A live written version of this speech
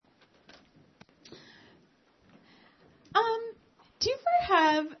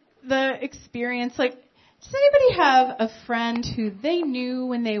the experience, like, does anybody have a friend who they knew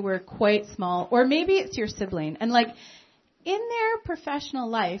when they were quite small, or maybe it's your sibling, and like in their professional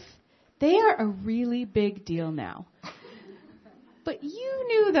life, they are a really big deal now. But you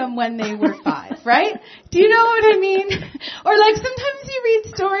knew them when they were 5, right? Do you know what I mean? Or like sometimes you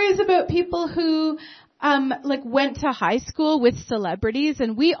read stories about people who like went to high school with celebrities,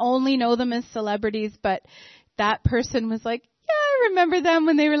 and we only know them as celebrities, but that person was like, I remember them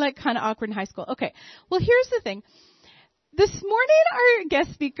when they were like kind of awkward in high school. Okay. Well, here's the thing. This morning, our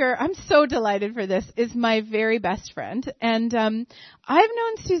guest speaker, I'm so delighted for this, is my very best friend. And I've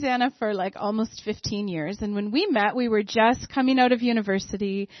known Susanna for like almost 15 years. And when we met, we were just coming out of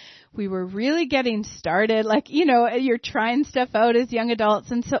university. We were really getting started. Like, you know, you're trying stuff out as young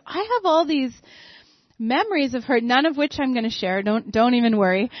adults. And so I have all these memories of her, none of which I'm going to share. Don't even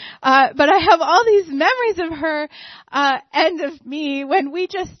worry. But I have all these memories of her and of me when we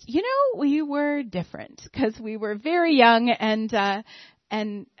just, you know, we were different because we were very young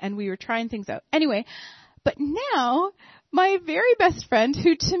and we were trying things out. Anyway, but now my very best friend,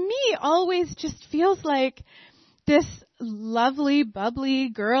 who to me always just feels like this lovely, bubbly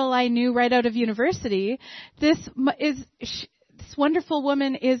girl I knew right out of university, this wonderful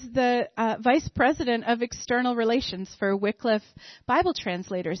woman is the vice president of external relations for Wycliffe Bible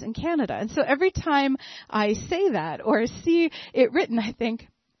Translators in Canada. And so every time I say that or see it written, I think,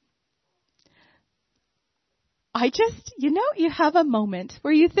 you have a moment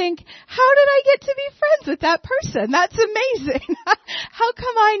where you think, how did I get to be friends with that person? That's amazing. How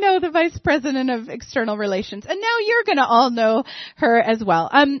come I know the vice president of external relations? And now you're going to all know her as well.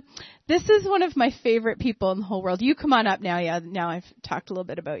 This is one of my favorite people in the whole world. You come on up now. Yeah, now I've talked a little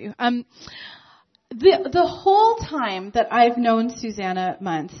bit about you. The whole time that I've known Susanna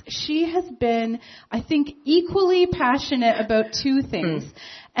Muntz, she has been, I think, equally passionate about two things.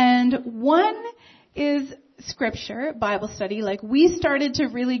 And one is Scripture, Bible study. Like, we started to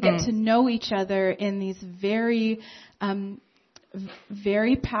really get to know each other in these very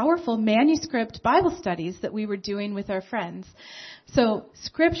powerful manuscript Bible studies that we were doing with our friends. So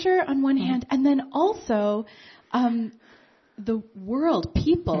Scripture on one hand, and then also the world,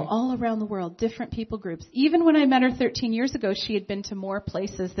 people all around the world, different people groups. Even when I met her 13 years ago, she had been to more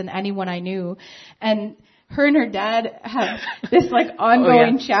places than anyone I knew. And her and her dad have this like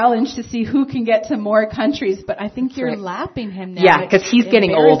ongoing challenge to see who can get to more countries. But I think you're lapping him now. Yeah, because he's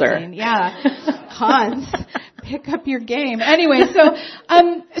getting older. Yeah. Hans, pick up your game. Anyway,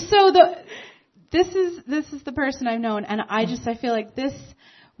 this is the person I've known, and I feel like this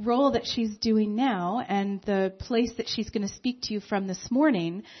role that she's doing now and the place that she's going to speak to you from this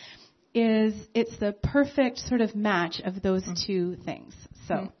morning it's the perfect sort of match of those two things.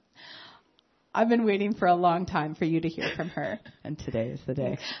 So I've been waiting for a long time for you to hear from her, and today is the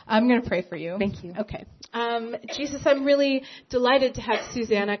day. I'm going to pray for you. Thank you. Okay. Jesus, I'm really delighted to have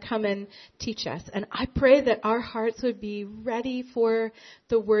Susanna come and teach us, and I pray that our hearts would be ready for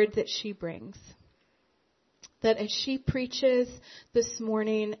the word that she brings. That as she preaches this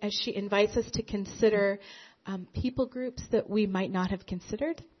morning, as she invites us to consider people groups that we might not have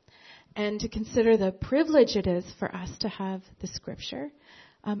considered, and to consider the privilege it is for us to have the Scripture,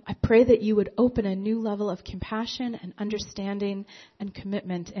 I pray that you would open a new level of compassion and understanding and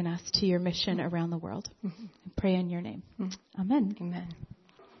commitment in us to your mission around the world. I pray in your name. Amen. Amen.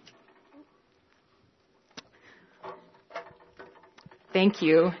 Thank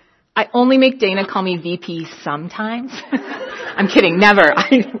you. I only make Dana call me VP sometimes. I'm kidding. Never.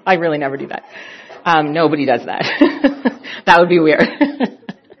 I really never do that. Nobody does that. That would be weird.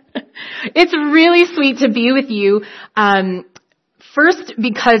 It's really sweet to be with you. First,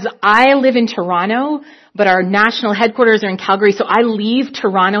 because I live in Toronto, but our national headquarters are in Calgary, so I leave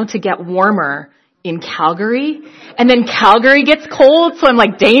Toronto to get warmer in Calgary. And then Calgary gets cold, so I'm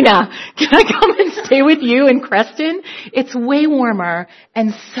like, Dana, can I come and stay with you in Creston? It's way warmer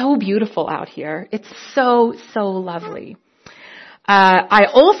and so beautiful out here. It's so, so lovely. I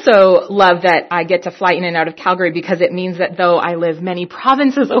also love that I get to fly in and out of Calgary because it means that though I live many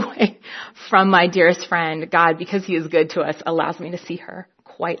provinces away from my dearest friend, God, because he is good to us, allows me to see her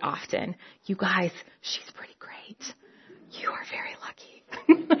quite often. You guys, she's pretty great. You are very lucky.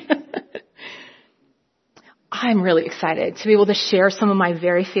 I'm really excited to be able to share some of my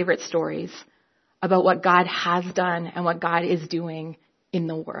very favorite stories about what God has done and what God is doing in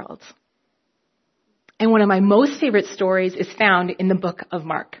the world. And one of my most favorite stories is found in the book of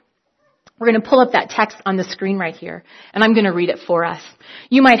Mark. We're going to pull up that text on the screen right here, and I'm going to read it for us.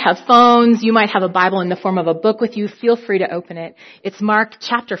 You might have phones, you might have a Bible in the form of a book with you. Feel free to open it. It's Mark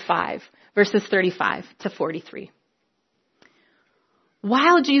chapter 5, verses 35 to 43.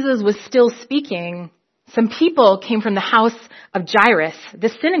 While Jesus was still speaking, some people came from the house of Jairus, the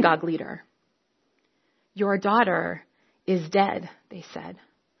synagogue leader. "Your daughter is dead," they said.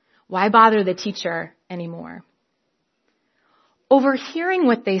 "Why bother the teacher anymore?" Overhearing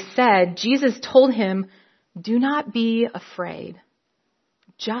what they said, Jesus told him, "Do not be afraid.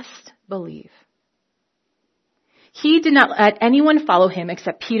 Just believe." He did not let anyone follow him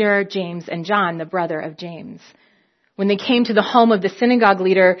except Peter, James, and John, the brother of James. When they came to the home of the synagogue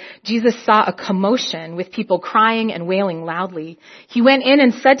leader, Jesus saw a commotion with people crying and wailing loudly. He went in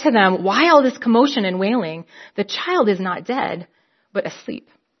and said to them, "Why all this commotion and wailing? The child is not dead, but asleep."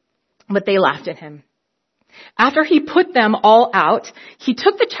 But they laughed at him. After he put them all out, he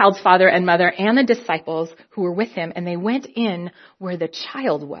took the child's father and mother and the disciples who were with him, and they went in where the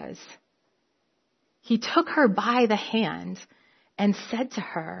child was. He took her by the hand and said to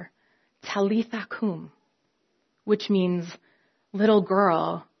her, "Talitha cum," which means, "Little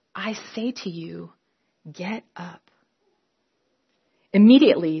girl, I say to you, get up."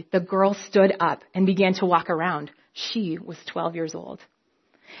 Immediately, the girl stood up and began to walk around. She was 12 years old.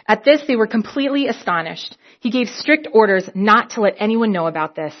 At this, they were completely astonished. He gave strict orders not to let anyone know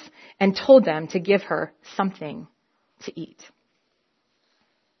about this and told them to give her something to eat.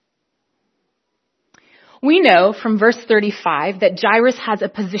 We know from verse 35 that Jairus has a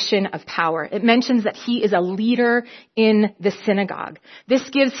position of power. It mentions that he is a leader in the synagogue. This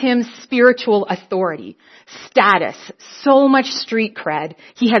gives him spiritual authority, status, so much street cred.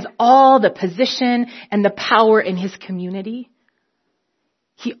 He has all the position and the power in his community.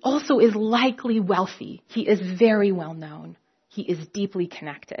 He also is likely wealthy. He is very well known. He is deeply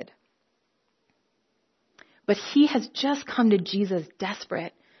connected. But he has just come to Jesus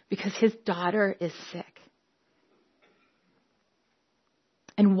desperate because his daughter is sick.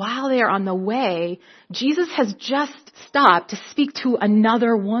 And while they are on the way, Jesus has just stopped to speak to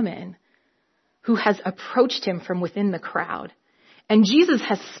another woman who has approached him from within the crowd. And Jesus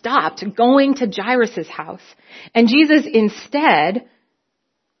has stopped going to Jairus' house. And Jesus instead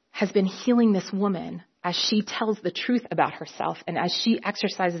has been healing this woman as she tells the truth about herself and as she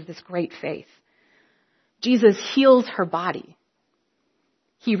exercises this great faith. Jesus heals her body.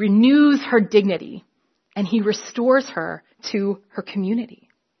 He renews her dignity, and he restores her to her community.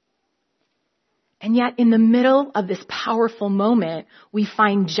 And yet, in the middle of this powerful moment, we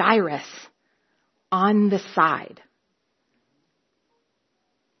find Jairus on the side.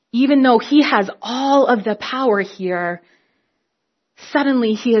 Even though he has all of the power here,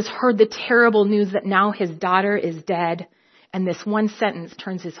 suddenly he has heard the terrible news that now his daughter is dead, and this one sentence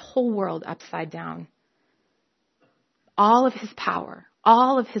turns his whole world upside down. All of his power,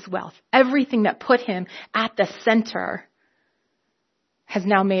 all of his wealth, everything that put him at the center has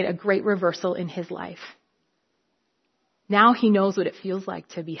now made a great reversal in his life. Now he knows what it feels like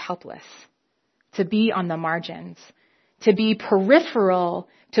to be helpless, to be on the margins, to be peripheral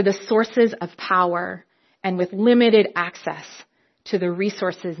to the sources of power and with limited access to the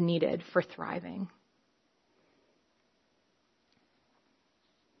resources needed for thriving.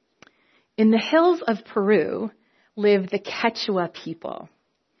 In the hills of Peru live the Quechua people.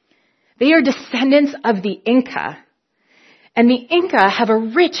 They are descendants of the Inca. And the Inca have a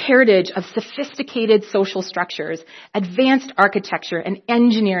rich heritage of sophisticated social structures, advanced architecture, and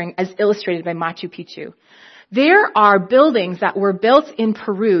engineering as illustrated by Machu Picchu. There are buildings that were built in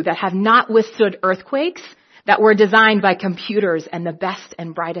Peru that have not withstood earthquakes, that were designed by computers and the best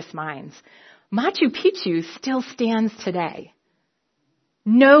and brightest minds. Machu Picchu still stands today.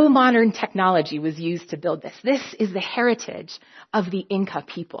 No modern technology was used to build this. This is the heritage of the Inca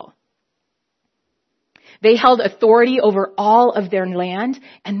people. They held authority over all of their land,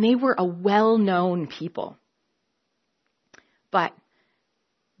 and they were a well-known people. But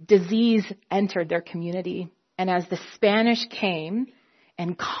disease entered their community, and as the Spanish came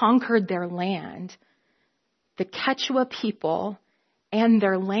and conquered their land, the Quechua people and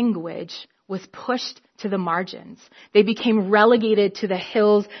their language was pushed to the margins. They became relegated to the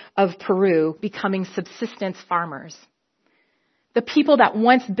hills of Peru, becoming subsistence farmers. The people that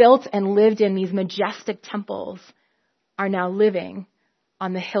once built and lived in these majestic temples are now living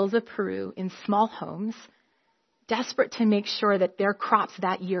on the hills of Peru in small homes, desperate to make sure that their crops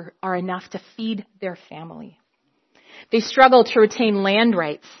that year are enough to feed their family. They struggle to retain land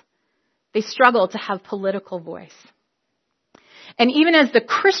rights. They struggle to have political voice. And even as the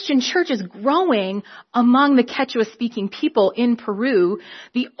Christian church is growing among the Quechua-speaking people in Peru,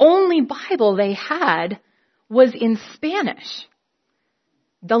 the only Bible they had was in Spanish,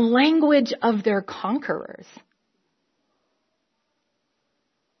 the language of their conquerors.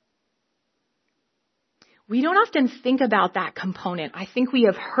 We don't often think about that component. I think we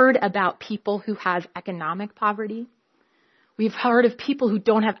have heard about people who have economic poverty. We've heard of people who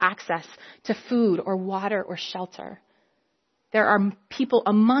don't have access to food or water or shelter. There are people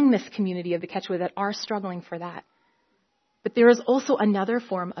among this community of the Quechua that are struggling for that. But there is also another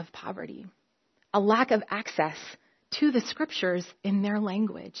form of poverty, a lack of access to the scriptures in their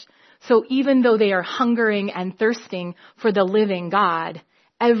language. So even though they are hungering and thirsting for the living God,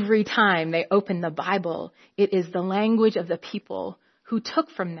 every time they open the Bible, it is the language of the people who took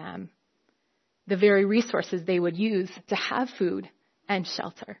from them the very resources they would use to have food and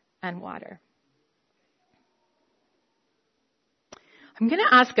shelter and water. I'm going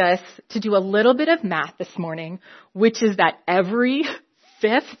to ask us to do a little bit of math this morning, which is that every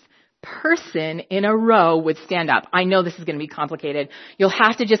fifth person in a row would stand up. I know this is going to be complicated. You'll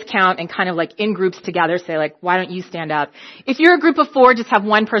have to just count and kind of like in groups together say like, why don't you stand up? If you're a group of 4, just have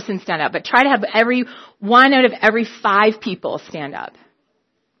one person stand up, but try to have one out of every 5 people stand up.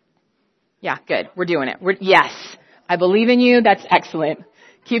 Yeah, good. We're doing it. Yes, I believe in you. That's excellent.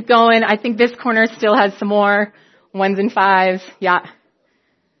 Keep going. I think this corner still has some more 1s and 5s. Yeah.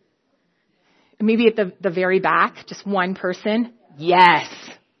 Maybe at the very back, just one person. Yes.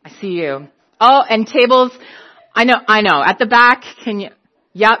 I see you. Oh, and tables. I know. At the back, can you?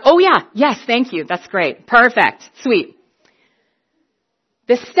 Yeah. Oh, yeah. Yes. Thank you. That's great. Perfect. Sweet.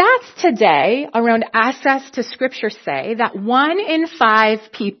 The stats today around access to scripture say that 1 in 5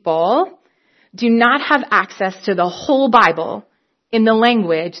 people do not have access to the whole Bible in the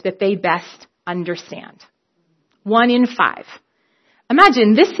language that they best understand. 1 in 5.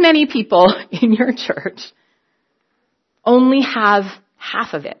 Imagine this many people in your church only have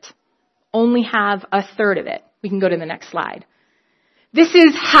half of it, only have a third of it. We can go to the next slide. This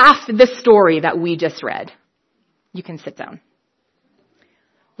is half the story that we just read. You can sit down.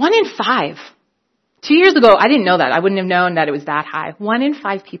 1 in 5. 2 years ago, I didn't know that. I wouldn't have known that it was that high. 1 in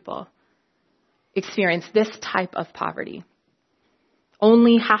 5 people experience this type of poverty.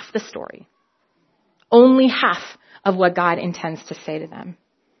 Only half the story. Only half of what God intends to say to them.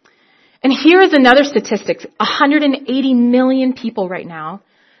 And here is another statistic. 180 million people right now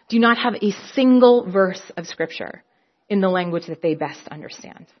do not have a single verse of scripture in the language that they best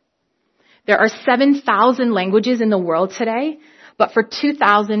understand. There are 7,000 languages in the world today, but for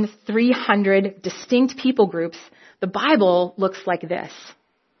 2,300 distinct people groups, the Bible looks like this.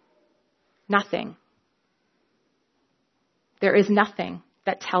 Nothing. There is nothing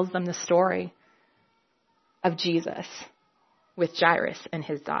that tells them the story of Jesus with Jairus and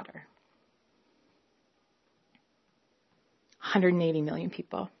his daughter. 180 million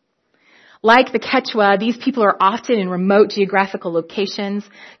people. Like the Quechua, these people are often in remote geographical locations.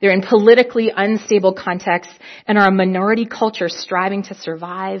 They're in politically unstable contexts and are a minority culture striving to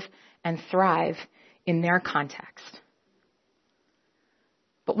survive and thrive in their context.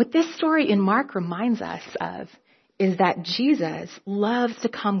 But what this story in Mark reminds us of is that Jesus loves to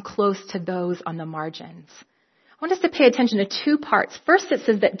come close to those on the margins. I want us to pay attention to 2 parts. First, it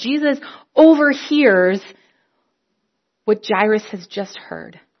says that Jesus overhears what Jairus has just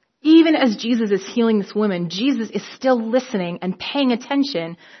heard. Even as Jesus is healing this woman, Jesus is still listening and paying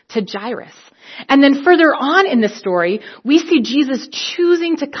attention to Jairus. And then further on in the story, we see Jesus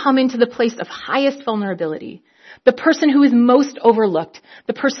choosing to come into the place of highest vulnerability. The person who is most overlooked,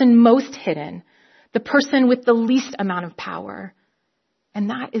 the person most hidden, the person with the least amount of power.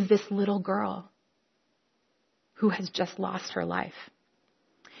 And that is this little girl who has just lost her life.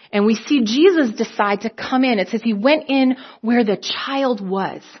 And we see Jesus decide to come in. It says he went in where the child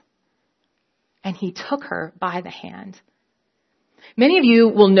was, and he took her by the hand. Many of you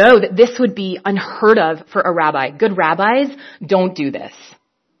will know that this would be unheard of for a rabbi. Good rabbis don't do this.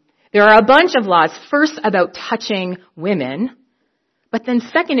 There are a bunch of laws, first about touching women, but then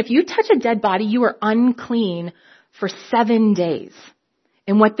second, if you touch a dead body, you are unclean for 7 days.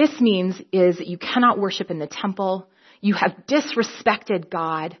 And what this means is that you cannot worship in the temple, you have disrespected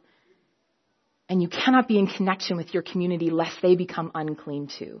God, and you cannot be in connection with your community lest they become unclean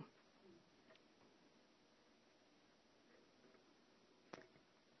too.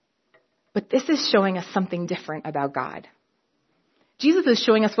 But this is showing us something different about God. Jesus is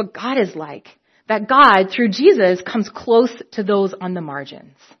showing us what God is like. That God, through Jesus, comes close to those on the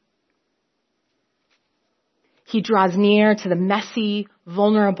margins. He draws near to the messy,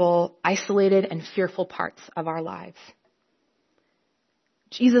 vulnerable, isolated, and fearful parts of our lives.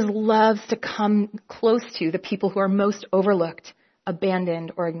 Jesus loves to come close to the people who are most overlooked,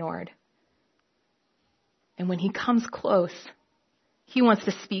 abandoned, or ignored. And when he comes close, he wants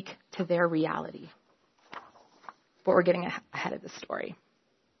to speak to their reality. But we're getting ahead of the story.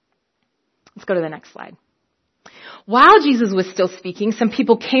 Let's go to the next slide. While Jesus was still speaking, some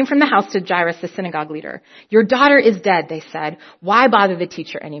people came from the house to Jairus, the synagogue leader. "Your daughter is dead," they said. "Why bother the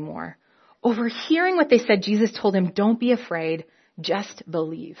teacher anymore?" Overhearing what they said, Jesus told him, "Don't be afraid, just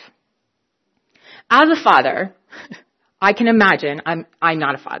believe." As a father, I can imagine, I'm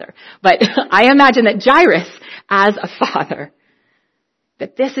not a father, but I imagine that Jairus, as a father,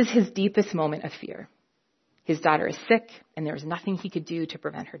 that this is his deepest moment of fear. His daughter is sick, and there is nothing he could do to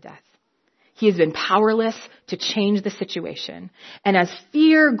prevent her death. He has been powerless to change the situation. And as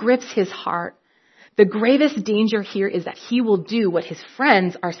fear grips his heart, the gravest danger here is that he will do what his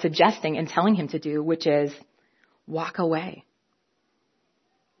friends are suggesting and telling him to do, which is walk away.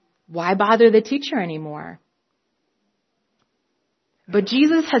 Why bother the teacher anymore? But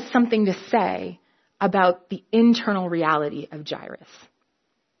Jesus has something to say about the internal reality of Jairus.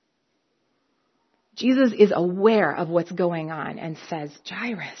 Jesus is aware of what's going on and says,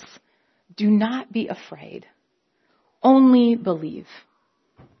 "Jairus, do not be afraid. Only believe."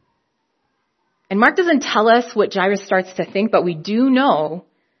 And Mark doesn't tell us what Jairus starts to think, but we do know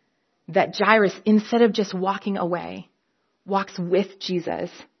that Jairus, instead of just walking away, walks with Jesus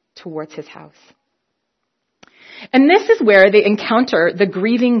towards his house. And this is where they encounter the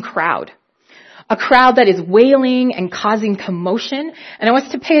grieving crowd, a crowd that is wailing and causing commotion. And I want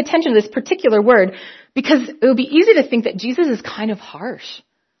us to pay attention to this particular word because it would be easy to think that Jesus is kind of harsh.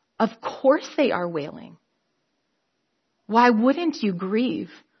 Of course they are wailing. Why wouldn't you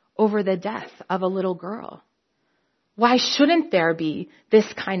grieve over the death of a little girl? Why shouldn't there be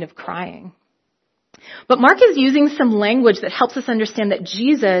this kind of crying? But Mark is using some language that helps us understand that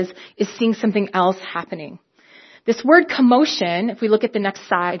Jesus is seeing something else happening. This word commotion, if we look at the next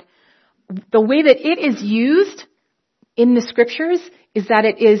slide, the way that it is used in the scriptures is that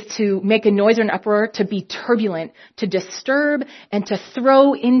it is to make a noise or an uproar, to be turbulent, to disturb, and to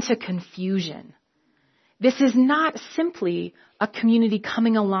throw into confusion. This is not simply a community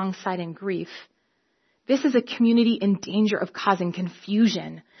coming alongside in grief. This is a community in danger of causing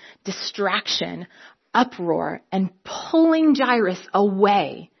confusion, distraction, uproar, and pulling Jairus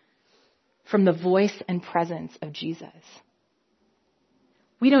away from the voice and presence of Jesus.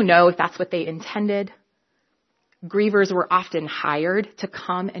 We don't know if that's what they intended. Grievers were often hired to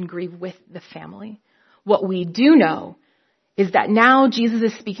come and grieve with the family. What we do know is that now Jesus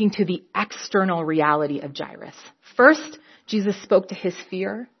is speaking to the external reality of Jairus. First, Jesus spoke to his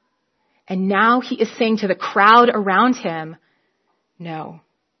fear, and now he is saying to the crowd around him, no.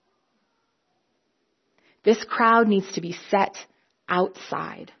 This crowd needs to be set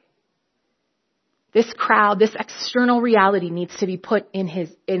outside. This crowd, this external reality needs to be put in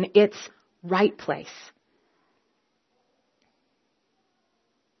its right place.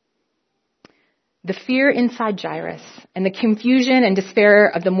 The fear inside Jairus and the confusion and despair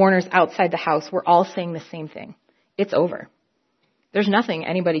of the mourners outside the house were all saying the same thing. It's over. There's nothing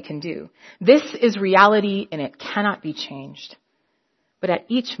anybody can do. This is reality and it cannot be changed. But at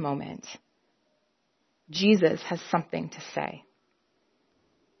each moment, Jesus has something to say.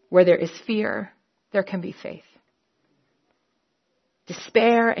 Where there is fear, there can be faith.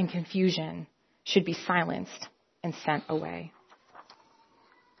 Despair and confusion should be silenced and sent away.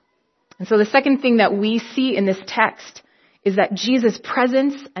 And so the second thing that we see in this text is that Jesus'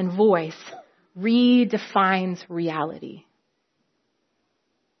 presence and voice redefines reality.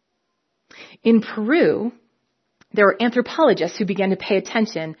 In Peru, there were anthropologists who began to pay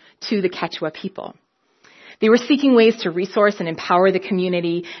attention to the Quechua people. They were seeking ways to resource and empower the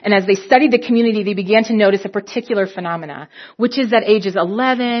community, and as they studied the community, they began to notice a particular phenomena, which is that ages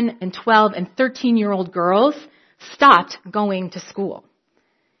 11 and 12 and 13-year-old girls stopped going to school.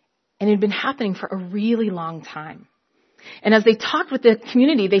 And it had been happening for a really long time. And as they talked with the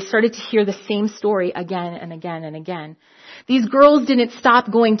community, they started to hear the same story again and again and again. These girls didn't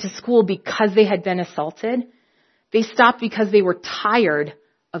stop going to school because they had been assaulted. They stopped because they were tired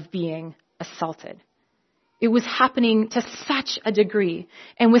of being assaulted. It was happening to such a degree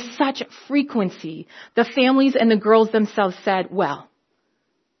and with such frequency. The families and the girls themselves said, well,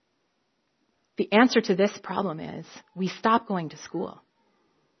 the answer to this problem is we stop going to school.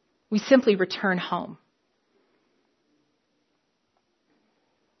 We simply return home.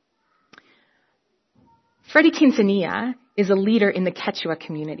 Freddie Quintanilla is a leader in the Quechua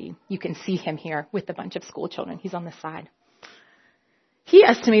community. You can see him here with a bunch of school children. He's on the side. He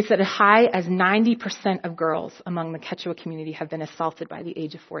estimates that as high as 90% of girls among the Quechua community have been assaulted by the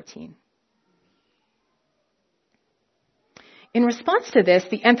age of 14. In response to this,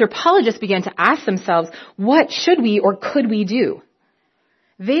 the anthropologists began to ask themselves, what should we or could we do?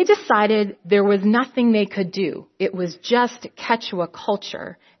 They decided there was nothing they could do. It was just Quechua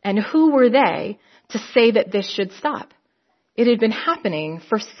culture. And who were they to say that this should stop? It had been happening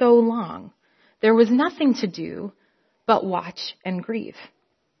for so long. There was nothing to do but watch and grieve.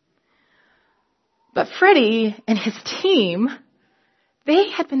 But Freddie and his team,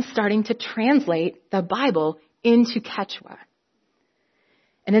 they had been starting to translate the Bible into Quechua.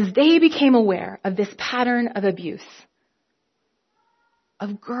 And as they became aware of this pattern of abuse,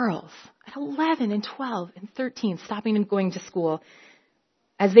 of girls at 11 and 12 and 13 stopping and going to school,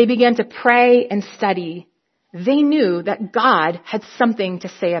 as they began to pray and study, they knew that God had something to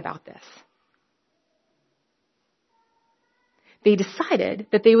say about this. They decided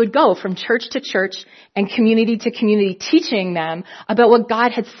that they would go from church to church and community to community, teaching them about what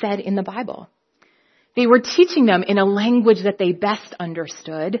God had said in the Bible. They were teaching them in a language that they best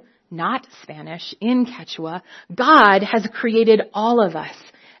understood, not Spanish, in Quechua. God has created all of us.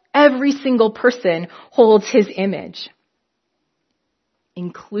 Every single person holds his image,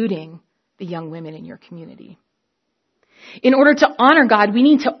 including the young women in your community. In order to honor God, we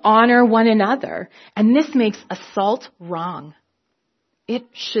need to honor one another. And this makes assault wrong. It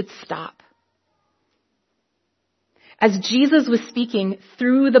should stop. As Jesus was speaking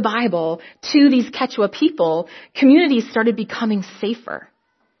through the Bible to these Quechua people, communities started becoming safer.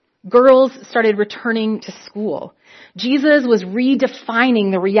 Girls started returning to school. Jesus was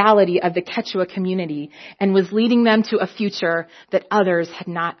redefining the reality of the Quechua community and was leading them to a future that others had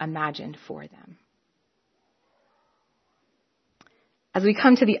not imagined for them. As we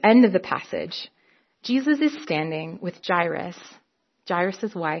come to the end of the passage, Jesus is standing with Jairus,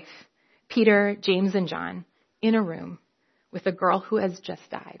 Jairus' wife, Peter, James, and John, in a room with a girl who has just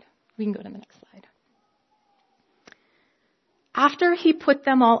died. We can go to the next slide. After he put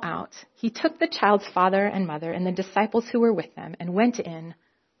them all out, he took the child's father and mother and the disciples who were with them and went in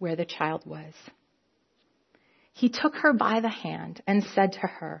where the child was. He took her by the hand and said to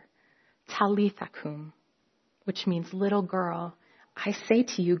her, Talitha kum, which means, little girl, I say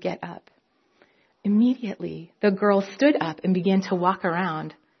to you, get up. Immediately, the girl stood up and began to walk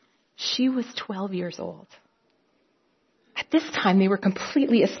around. She was 12 years old. At this time, they were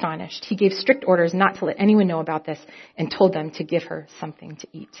completely astonished. He gave strict orders not to let anyone know about this and told them to give her something to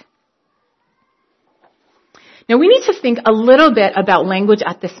eat. Now, we need to think a little bit about language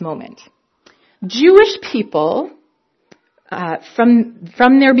at this moment. Jewish people,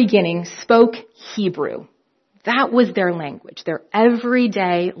 from their beginning, spoke Hebrew. That was their language, their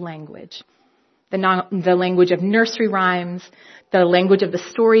everyday language. The language of nursery rhymes, the language of the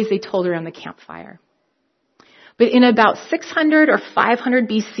stories they told around the campfire. But in about 600 or 500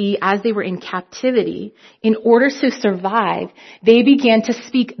 BC, as they were in captivity, in order to survive, they began to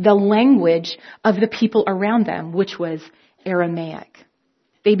speak the language of the people around them, which was Aramaic.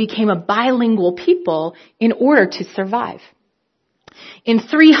 They became a bilingual people in order to survive. In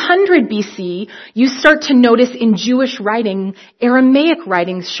 300 BC, you start to notice in Jewish writing, Aramaic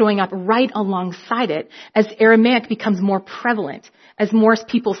writings showing up right alongside it as Aramaic becomes more prevalent, as more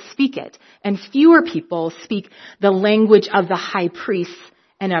people speak it, and fewer people speak the language of the high priests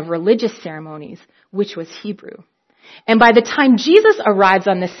and of religious ceremonies, which was Hebrew. And by the time Jesus arrives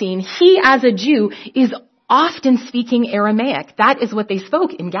on the scene, he as a Jew is often speaking Aramaic. That is what they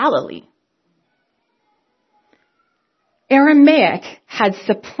spoke in Galilee. Aramaic had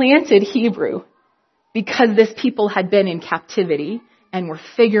supplanted Hebrew because this people had been in captivity and were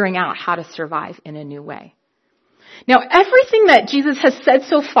figuring out how to survive in a new way. Now, everything that Jesus has said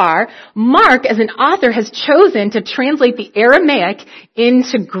so far, Mark, as an author, has chosen to translate the Aramaic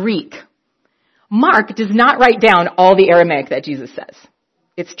into Greek. Mark does not write down all the Aramaic that Jesus says.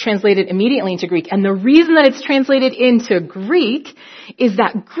 It's translated immediately into Greek. And the reason that it's translated into Greek is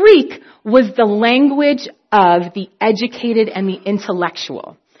that Greek was the language of the educated and the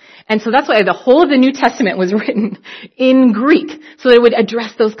intellectual. And so that's why the whole of the New Testament was written in Greek, so that it would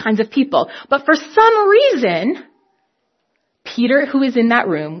address those kinds of people. But for some reason, Peter, who is in that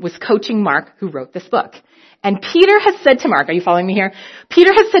room, was coaching Mark, who wrote this book. And Peter has said to Mark, are you following me here?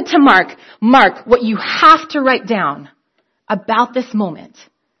 Peter has said to Mark, what you have to write down about this moment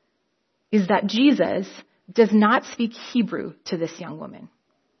is that Jesus does not speak Hebrew to this young woman.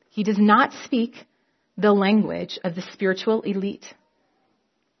 He does not speak the language of the spiritual elite.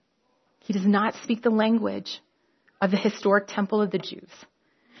 He does not speak the language of the historic temple of the Jews.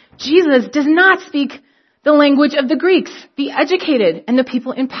 Jesus does not speak the language of the Greeks, the educated, and the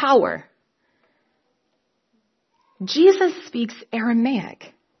people in power. Jesus speaks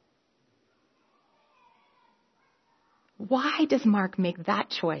Aramaic. Why does Mark make that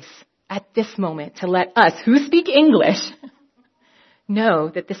choice at this moment to let us, who speak English, know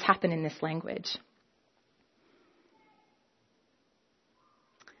that this happened in this language?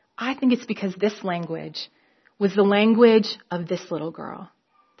 I think it's because this language was the language of this little girl,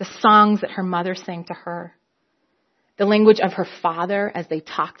 the songs that her mother sang to her, the language of her father as they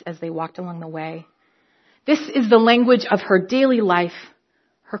talked, as they walked along the way. This is the language of her daily life,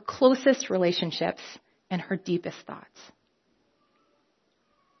 her closest relationships, and her deepest thoughts.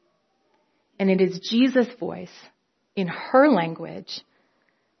 And it is Jesus' voice in her language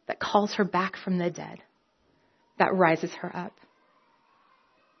that calls her back from the dead, that rises her up.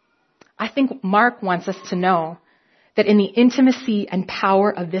 I think Mark wants us to know that in the intimacy and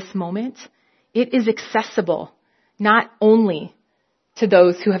power of this moment, it is accessible not only to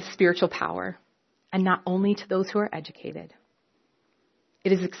those who have spiritual power and not only to those who are educated.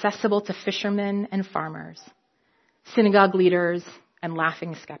 It is accessible to fishermen and farmers, synagogue leaders and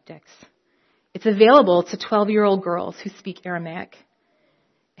laughing skeptics. It's available to 12-year-old girls who speak Aramaic.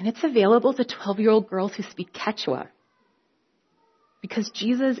 And it's available to 12-year-old girls who speak Quechua. Because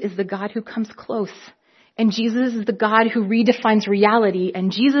Jesus is the God who comes close. And Jesus is the God who redefines reality.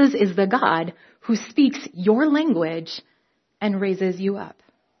 And Jesus is the God who speaks your language and raises you up.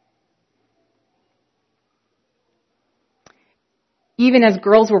 Even as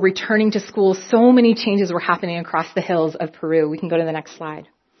girls were returning to school, so many changes were happening across the hills of Peru. We can go to the next slide.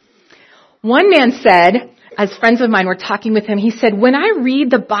 One man said, as friends of mine were talking with him, he said, when I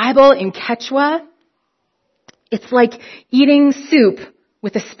read the Bible in Quechua, it's like eating soup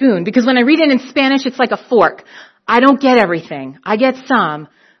with a spoon. Because when I read it in Spanish, it's like a fork. I don't get everything. I get some,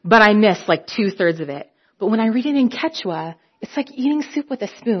 but I miss like 2/3 of it. But when I read it in Quechua, it's like eating soup with a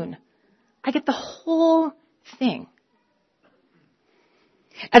spoon. I get the whole thing.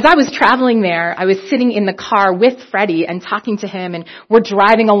 As I was traveling there, I was sitting in the car with Freddie and talking to him, and we're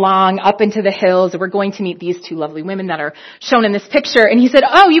driving along up into the hills, and we're going to meet these two lovely women that are shown in this picture. And he said,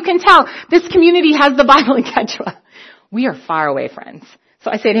 oh, you can tell this community has the Bible in Quechua. We are far away, friends. So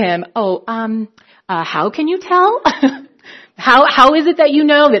I say to him, how can you tell? How is it that you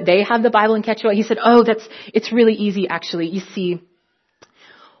know that they have the Bible in Quechua? He said, it's really easy, actually. You see,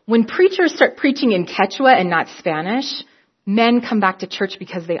 when preachers start preaching in Quechua and not Spanish, men come back to church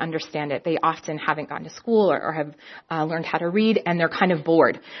because they understand it. They often haven't gone to school or have learned how to read, and they're kind of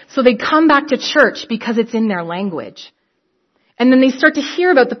bored. So they come back to church because it's in their language. And then they start to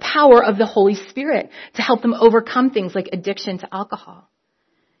hear about the power of the Holy Spirit to help them overcome things like addiction to alcohol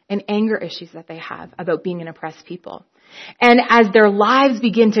and anger issues that they have about being an oppressed people. And as their lives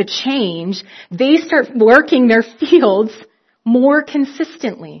begin to change, they start working their fields more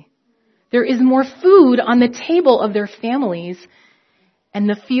consistently. There is more food on the table of their families, and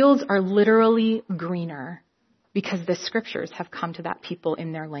the fields are literally greener because the scriptures have come to that people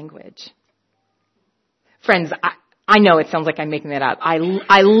in their language. Friends, I know it sounds like I'm making that up. I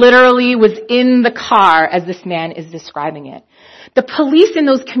literally was in the car as this man is describing it. The police in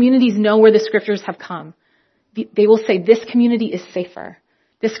those communities know where the scriptures have come. They will say, this community is safer.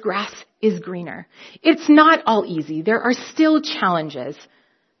 This grass is greener. It's not all easy. There are still challenges.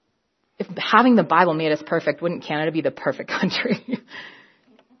 If having the Bible made us perfect, wouldn't Canada be the perfect country?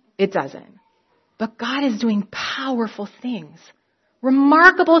 It doesn't. But God is doing powerful things,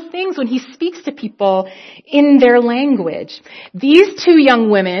 remarkable things when he speaks to people in their language. These two young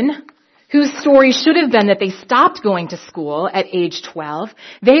women, whose story should have been that they stopped going to school at age 12,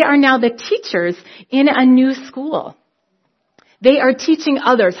 they are now the teachers in a new school. They are teaching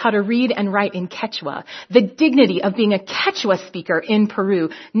others how to read and write in Quechua, the dignity of being a Quechua speaker in Peru,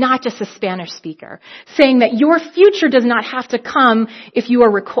 not just a Spanish speaker, saying that your future does not have to come if you are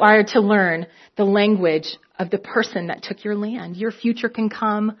required to learn the language of the person that took your land. Your future can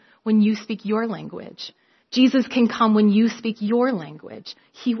come when you speak your language. Jesus can come when you speak your language.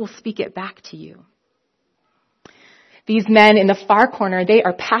 He will speak it back to you. These men in the far corner, they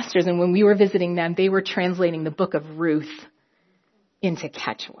are pastors, and when we were visiting them, they were translating the book of Ruth into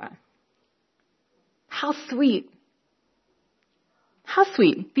Quechua. How sweet. How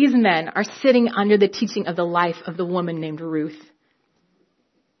sweet. These men are sitting under the teaching of the life of the woman named Ruth.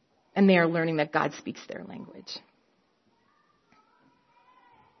 And they are learning that God speaks their language.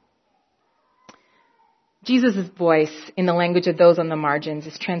 Jesus' voice in the language of those on the margins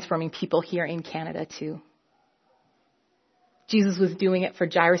is transforming people here in Canada too. Jesus was doing it for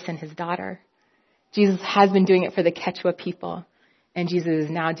Jairus and his daughter. Jesus has been doing it for the Quechua people. And Jesus is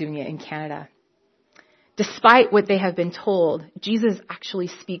now doing it in Canada. Despite what they have been told, Jesus actually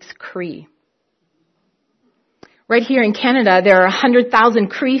speaks Cree. Right here in Canada, there are 100,000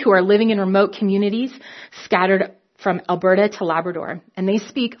 Cree who are living in remote communities scattered from Alberta to Labrador. And they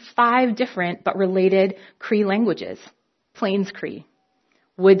speak 5 different but related Cree languages. Plains Cree,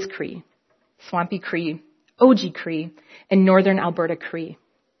 Woods Cree, Swampy Cree, Oji Cree, and Northern Alberta Cree.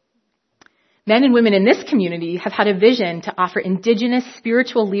 Men and women in this community have had a vision to offer Indigenous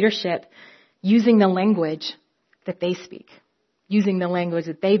spiritual leadership using the language that they speak, using the language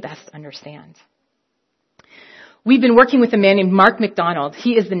that they best understand. We've been working with a man named Mark MacDonald.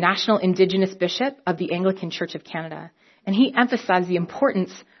 He is the National Indigenous Bishop of the Anglican Church of Canada, and he emphasized the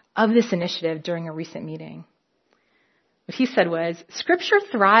importance of this initiative during a recent meeting. What he said was, Scripture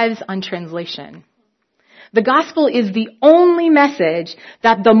thrives on translation. The gospel is the only message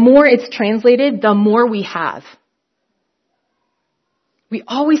that the more it's translated, the more we have. We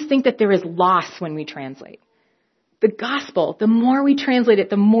always think that there is loss when we translate. The gospel, the more we translate it,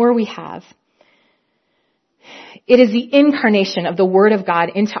 the more we have. It is the incarnation of the Word of God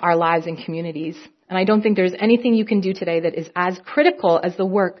into our lives and communities. And I don't think there's anything you can do today that is as critical as the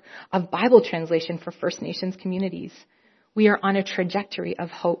work of Bible translation for First Nations communities. We are on a trajectory of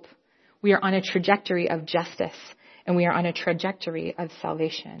hope. We are on a trajectory of justice. And we are on a trajectory of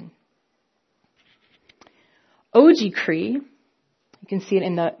salvation. Oji Cree, you can see it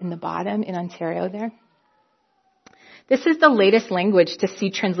in the bottom in Ontario there. This is the latest language to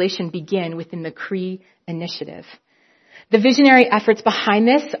see translation begin within the Cree initiative. The visionary efforts behind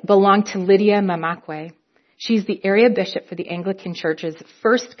this belong to Lydia Mamakwe. She's the area bishop for the Anglican Church's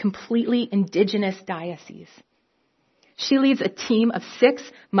first completely Indigenous diocese. She leads a team of 6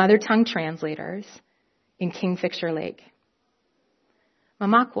 mother tongue translators in Kingfisher Lake.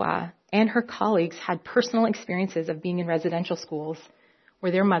 Mamakwa and her colleagues had personal experiences of being in residential schools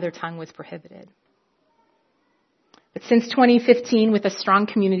where their mother tongue was prohibited. But since 2015, with a strong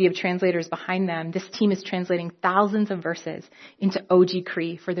community of translators behind them, this team is translating thousands of verses into Oji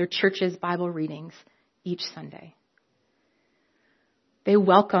Cree for their church's Bible readings each Sunday. They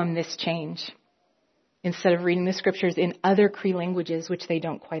welcome this change instead of reading the scriptures in other Cree languages which they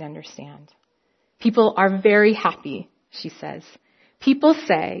don't quite understand. People are very happy, she says. People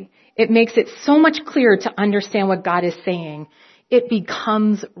say it makes it so much clearer to understand what God is saying. It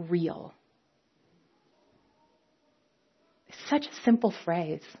becomes real. Such a simple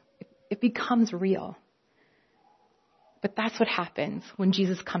phrase. It becomes real. But that's what happens when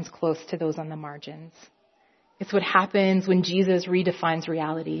Jesus comes close to those on the margins. It's what happens when Jesus redefines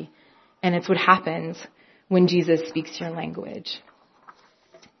reality. And it's what happens when Jesus speaks your language.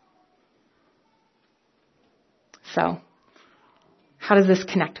 So, how does this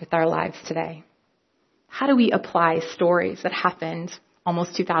connect with our lives today? How do we apply stories that happened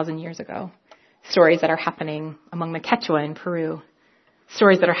almost 2,000 years ago? Stories that are happening among the Quechua in Peru.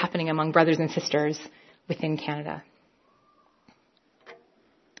 Stories that are happening among brothers and sisters within Canada.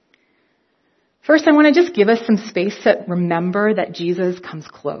 First, I want to just give us some space to remember that Jesus comes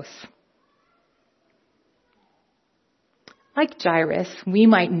close. Like Jairus, we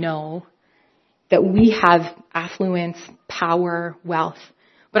might know that we have affluence, power, wealth,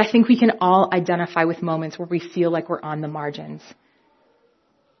 but I think we can all identify with moments where we feel like we're on the margins.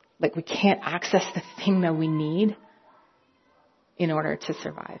 Like we can't access the thing that we need in order to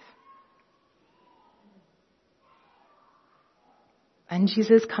survive. And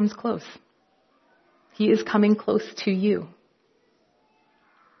Jesus comes close. He is coming close to you.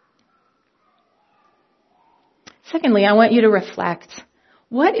 Secondly, I want you to reflect,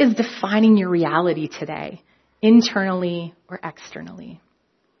 what is defining your reality today, internally or externally?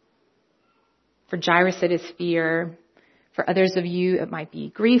 For Jairus, it is fear. For others of you, it might be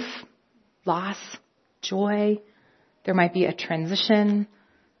grief, loss, joy. There might be a transition,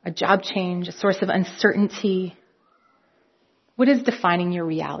 a job change, a source of uncertainty. What is defining your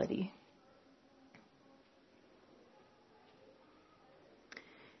reality?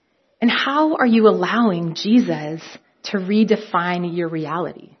 And how are you allowing Jesus to redefine your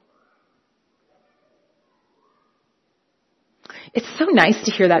reality? It's so nice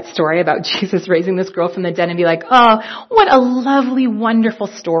to hear that story about Jesus raising this girl from the dead and be like, oh, what a lovely, wonderful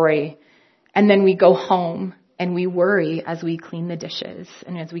story. And then we go home and we worry as we clean the dishes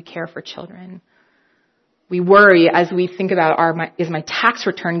and as we care for children. We worry as we think about, is my tax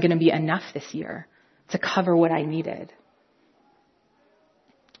return going to be enough this year to cover what I needed?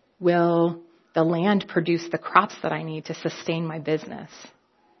 Will the land produce the crops that I need to sustain my business?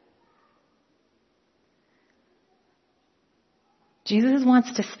 Jesus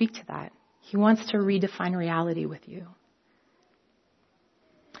wants to speak to that. He wants to redefine reality with you.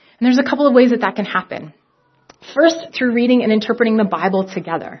 And there's a couple of ways that can happen. First, through reading and interpreting the Bible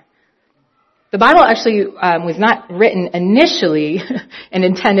together. The Bible actually was not written initially and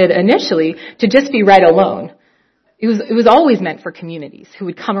intended initially to just be read alone. It was always meant for communities who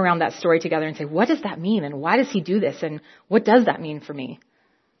would come around that story together and say, what does that mean? And why does he do this? And what does that mean for me?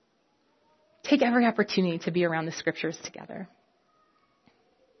 Take every opportunity to be around the scriptures together.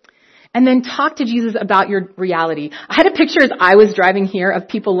 And then talk to Jesus about your reality. I had a picture as I was driving here of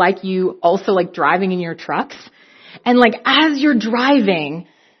people like you also like driving in your trucks. And like as you're driving,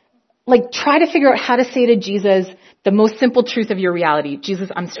 like try to figure out how to say to Jesus the most simple truth of your reality. Jesus,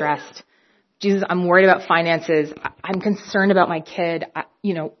 I'm stressed. Jesus, I'm worried about finances. I'm concerned about my kid.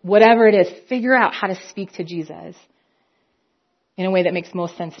 Whatever it is, figure out how to speak to Jesus in a way that makes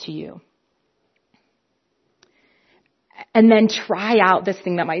most sense to you. And then try out this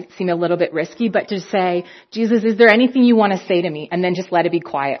thing that might seem a little bit risky, but just say, Jesus, is there anything you want to say to me? And then just let it be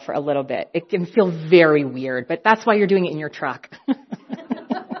quiet for a little bit. It can feel very weird, but that's why you're doing it in your truck.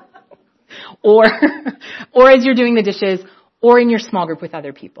 or as you're doing the dishes, or in your small group with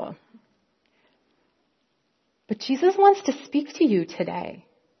other people. But Jesus wants to speak to you today.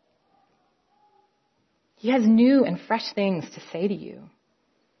 He has new and fresh things to say to you.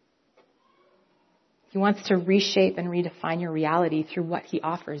 He wants to reshape and redefine your reality through what he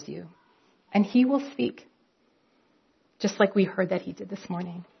offers you. And he will speak, just like we heard that he did this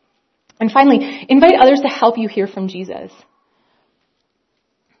morning. And finally, invite others to help you hear from Jesus.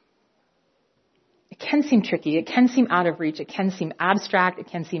 It can seem tricky. It can seem out of reach. It can seem abstract. It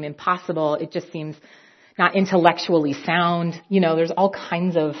can seem impossible. It just seems not intellectually sound. There's all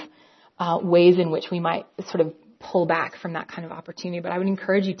kinds of ways in which we might sort of pull back from that kind of opportunity. But I would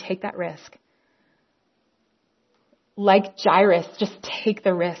encourage you, take that risk. Like Jairus, just take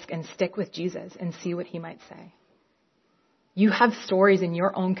the risk and stick with Jesus and see what he might say. You have stories in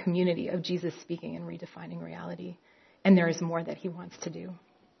your own community of Jesus speaking and redefining reality, and there is more that he wants to do.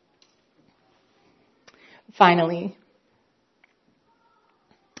 Finally,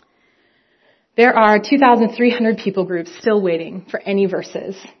 there are 2,300 people groups still waiting for any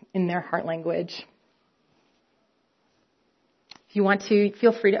verses in their heart language. If you want to,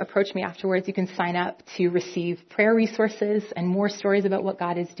 feel free to approach me afterwards. You can sign up to receive prayer resources and more stories about what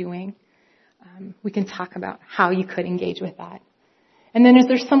God is doing. We can talk about how you could engage with that. And then is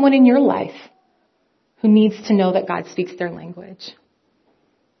there someone in your life who needs to know that God speaks their language?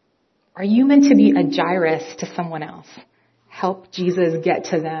 Are you meant to be a Jairus to someone else? Help Jesus get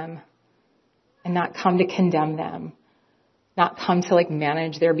to them and not come to condemn them, not come to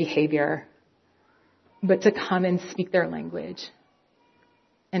manage their behavior, but to come and speak their language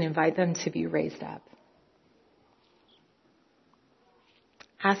and invite them to be raised up.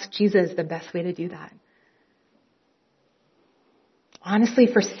 Ask Jesus the best way to do that. Honestly,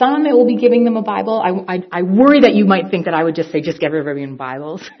 for some, it will be giving them a Bible. I worry that you might think that I would just say, just give everyone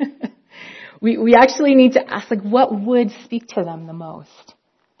Bibles. We actually need to ask, what would speak to them the most?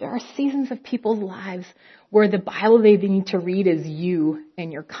 There are seasons of people's lives where the Bible they need to read is you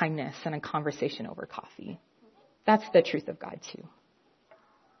and your kindness and a conversation over coffee. That's the truth of God too.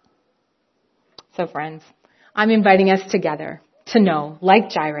 So friends, I'm inviting us together to know, like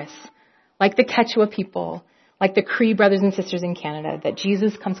Jairus, like the Quechua people, like the Cree brothers and sisters in Canada, that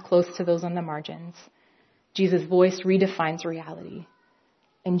Jesus comes close to those on the margins. Jesus' voice redefines reality.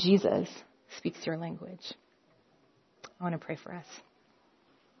 And Jesus speaks your language. I want to pray for us.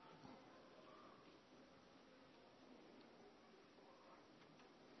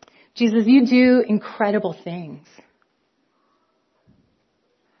 Jesus, you do incredible things.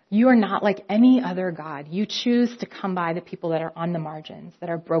 You are not like any other God. You choose to come by the people that are on the margins, that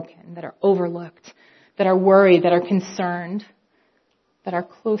are broken, that are overlooked, that are worried, that are concerned, that are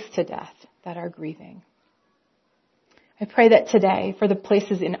close to death, that are grieving. I pray that today, for the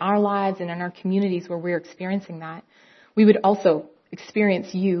places in our lives and in our communities where we're experiencing that, we would also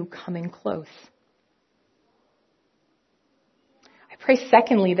experience you coming close. I pray,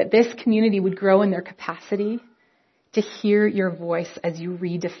 secondly, that this community would grow in their capacity to hear your voice as you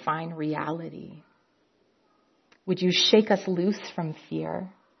redefine reality. Would you shake us loose from fear?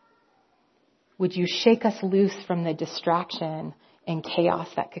 Would you shake us loose from the distraction and chaos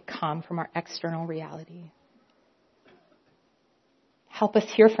that could come from our external reality? Help us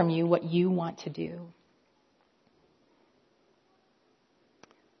hear from you what you want to do.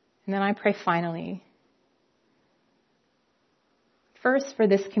 And then I pray finally, first for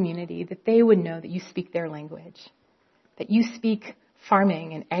this community, that they would know that you speak their language, that you speak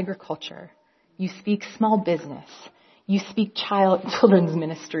farming and agriculture, you speak small business, you speak children's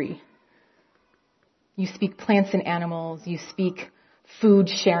ministry, you speak plants and animals, you speak food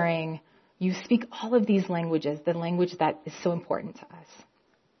sharing, you speak all of these languages, the language that is so important to us.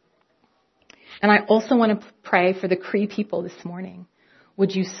 And I also want to pray for the Cree people this morning.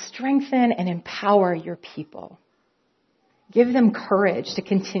 Would you strengthen and empower your people? Give them courage to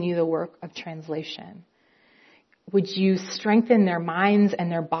continue the work of translation. would you strengthen their minds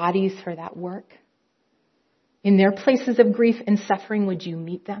and their bodies for that work? In their places of grief and suffering, would you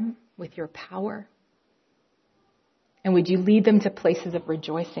meet them with your power? And would you lead them to places of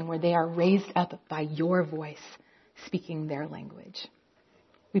rejoicing where they are raised up by your voice, speaking their language?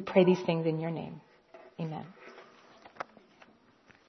 We pray these things in your name. Amen.